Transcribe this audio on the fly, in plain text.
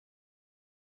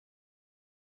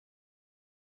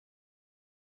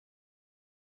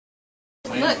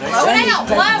Look, blow it out.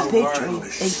 Blow.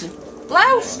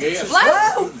 Blow.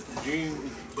 Blow.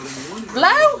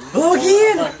 Blow. Blow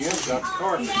again.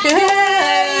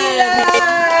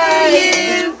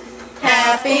 You.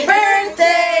 Happy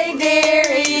birthday, dear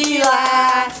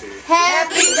Eli.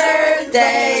 Happy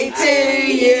birthday to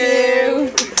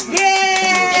you.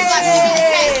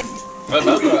 Yay!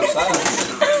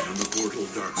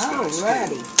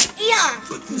 Alrighty. Eon.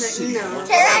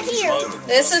 Turn right here.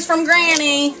 This is from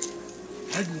Granny.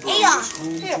 Eon.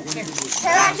 Here.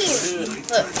 Turn right here.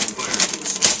 Look.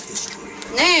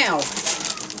 Now.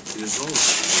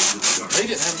 They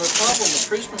didn't have no problem with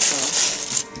Christmas time.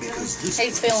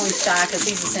 He's feeling shy because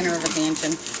he's the center of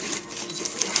attention.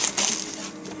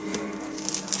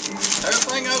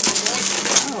 Everything open,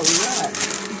 boy. Alright.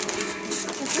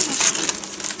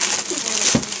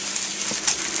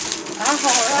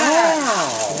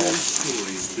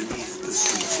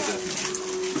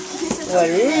 What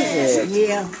is it?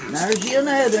 Yeah, there's you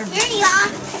another. Here you are.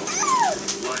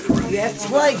 You have to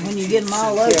play when you get them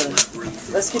all open.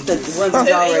 Let's get the ones that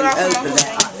already open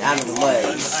out of the way.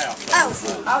 Oh.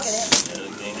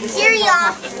 Here you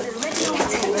are.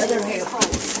 Other half.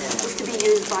 Was to be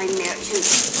used by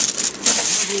merchants.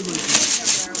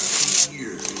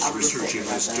 Researching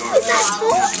this dark.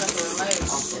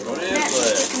 Merchants took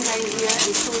them down here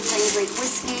and sold things like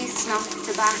whiskey, snuff,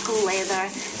 tobacco, leather,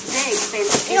 very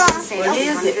expensive things in the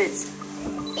 1700s.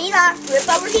 Eon, flip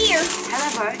over here.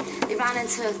 However, they ran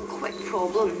into a quick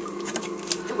problem.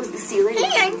 It was the ceiling. He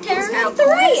ain't It was tearing very out the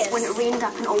cold. rest. When it rained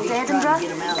up in old Edinburgh,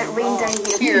 it rained down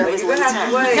here. Here. It was winter.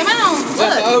 Come on. Is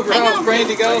that the Look. Hang overall on.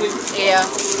 Brandy Goldie? Yeah.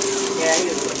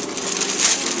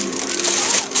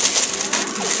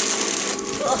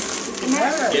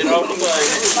 Get off the way.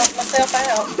 Knock myself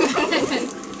out.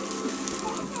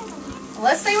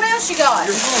 Let's see what else you got.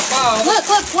 You're gonna fall. Look,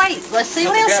 wait. Let's see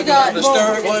what else you got. The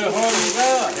story way harder than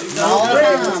that. All the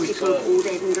time. People of old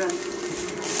Edinburgh.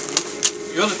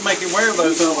 You'll just make him wear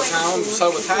those all the time,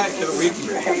 so attached to the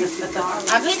weekend.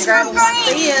 I'm just grabbing like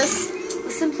this. It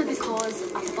was simply because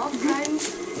above ground,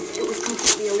 it was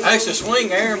completely illegal. I used to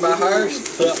swing Aaron by hers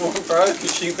to that one broke and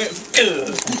she went,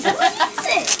 ugh.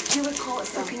 If you were caught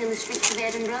smoking in the streets of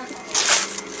Edinburgh,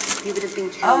 you would have been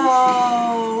killed.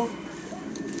 Oh.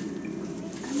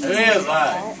 Who is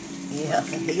that? Yeah,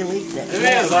 he leaked that. Who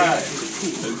is that?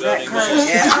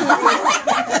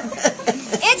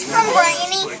 It's from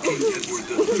Granny.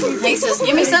 He says,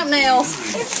 give me something else.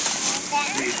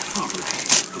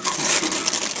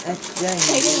 That's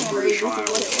James.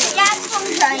 That's from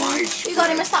Granny. You got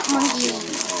him a sock monkey.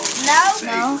 No.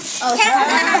 No? Oh, Cat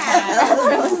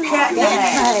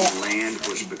hat. Land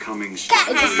was becoming it's a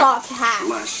sock hat.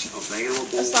 less available.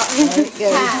 A sock There it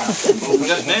goes. hat. We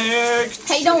got next.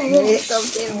 He don't want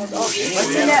stuffed animals. What's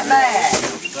in that bag?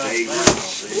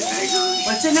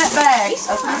 What's in that bag?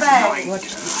 Open the bag.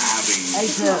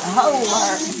 There's a hole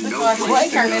there. We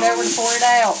turn it over to pour it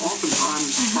out.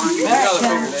 You gotta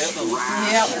figure that out.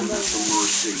 Yep.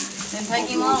 Didn't take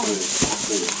him long.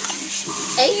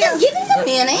 Hey, give him a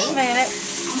minute.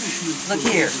 Look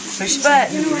here. Push the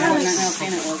button.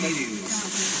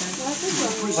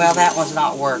 Well, that one's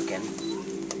not working.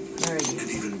 And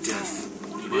even death.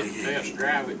 Test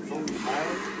drive it before you buy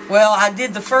it. Well, I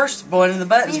did the first one and the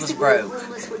buttons was broke.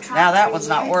 Now that one's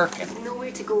not working.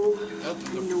 Nowhere to go.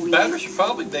 The batteries are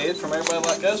probably dead from everybody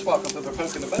like us walking through there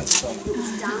poking the buttons on them. It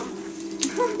was damp.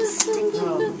 Stinky.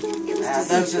 It was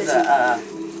Those are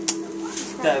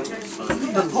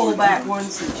the pull back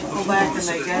ones that you pull back and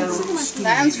they go.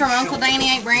 That one's from Uncle Danny,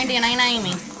 Aunt Brandy, and Aunt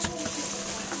Amy.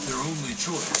 Their only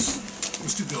choice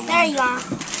was to go There you are.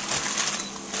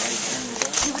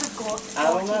 You would have got I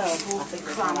don't know. I think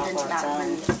they're crammed into that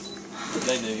room.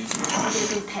 They do. It would have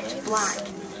been pitch black.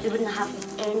 They wouldn't have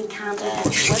any candles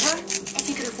whatsoever. If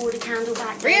you could afford a candle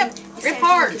back then, Rip certainly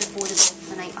hard. could afford it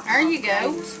the night after. There you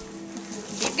go.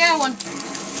 Keep going.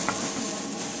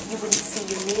 You wouldn't see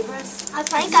your neighbours. I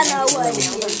think I know what it is.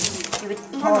 You would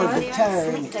eat Hard down to there,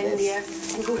 turn. sleep down there,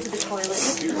 and go to the toilet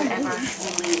wherever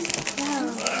you need.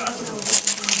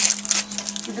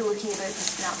 You'd be looking about for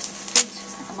scraps of food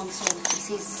amongst all the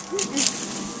feces.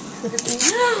 The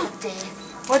beast of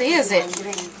death. What is it?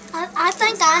 Wandering. I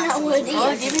think I know what it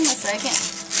Oh, is. give him a second.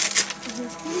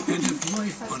 And if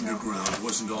life underground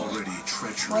wasn't already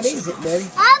treacherous, What is it, buddy?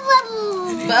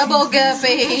 Bubble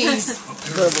guppies.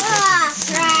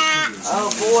 Crap. Oh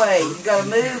boy, you got a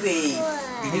movie.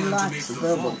 He likes the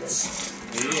bubble gum.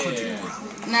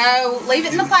 No, leave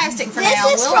it in the plastic for This now.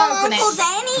 is We'll from open Uncle it.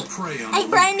 Danny, prey on Aunt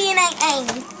Brandy, and Aunt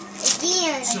Amy.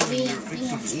 Again. selling their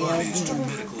victims' bodies to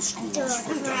medical schools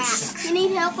for dissection. You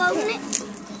need help opening it?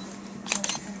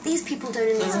 These people down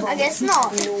in the I guess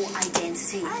not. no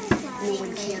identity. No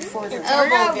one cared for them.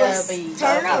 Elbow gubby.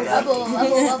 Turn over.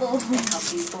 Pick up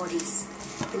these bodies.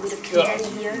 They would have come down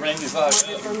here. Randy's like,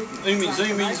 murdered them, Zoomy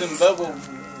Zoomies and Bubble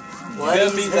What?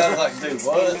 Guppies. I was like, dude,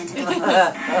 what?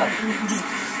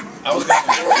 I was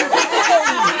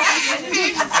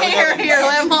Here,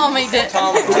 let mommy do it.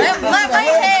 Tom. Let me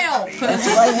help.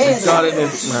 Got it in.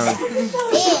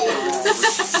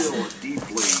 Still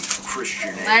deeply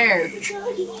Christian There. age.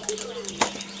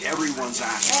 Everyone's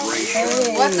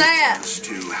aspiration What's that? is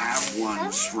to have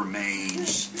one's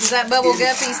remains Is that Bubble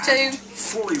Guppies too?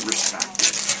 fully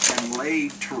respected and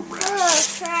laid to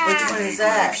rest. Which one is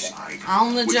that?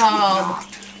 On the Which job. would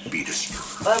not be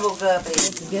disturbed. Bubble Guppy.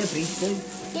 Guppies too.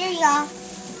 Here you go.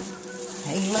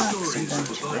 He loves Stories them. of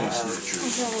the body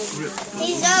snatchers gripped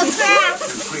He's so crap.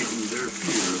 and heightened their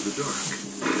fear of the dark.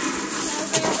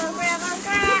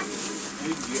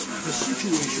 The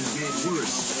situation made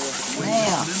worse when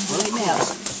Now, nimble wait now.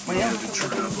 corpses began to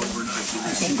turn up overnight in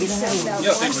the Can't get a hold of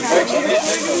Yeah, things are actually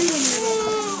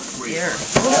Here.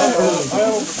 great.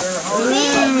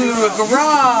 Ooh, a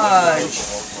garage.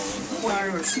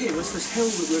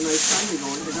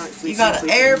 You got an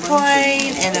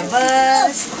airplane and a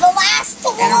bus The last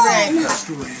and a one. wrecker.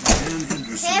 Historian Dan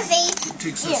Henderson Heavy.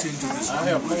 takes us into this I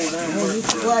have pulled down. You need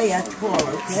to play at the wall,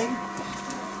 okay?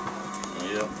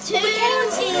 Two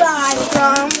items.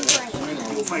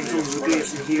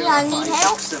 Yeah, I need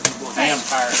help. Damn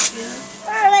tired.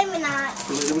 Or maybe not.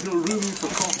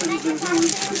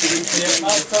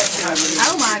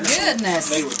 Oh my goodness.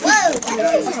 Whoa.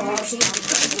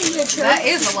 That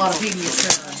is a lot of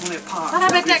pediatrician. But I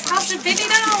bet that cost him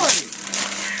 $50.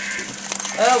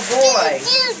 Oh boy.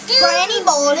 Granny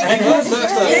bought it. Hey, what's that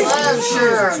stuff? Oh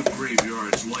sure. of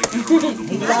graveyards like it around the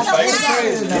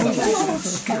world.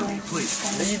 Scary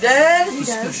places, Are you done?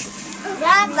 especially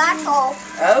Yeah, that's all.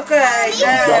 Okay,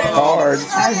 done.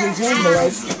 How's his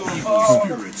envelope?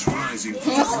 spirits rising.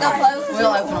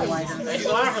 We'll open them later. He's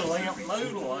laughing, Lamp.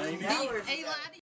 Moodle, ain't he? He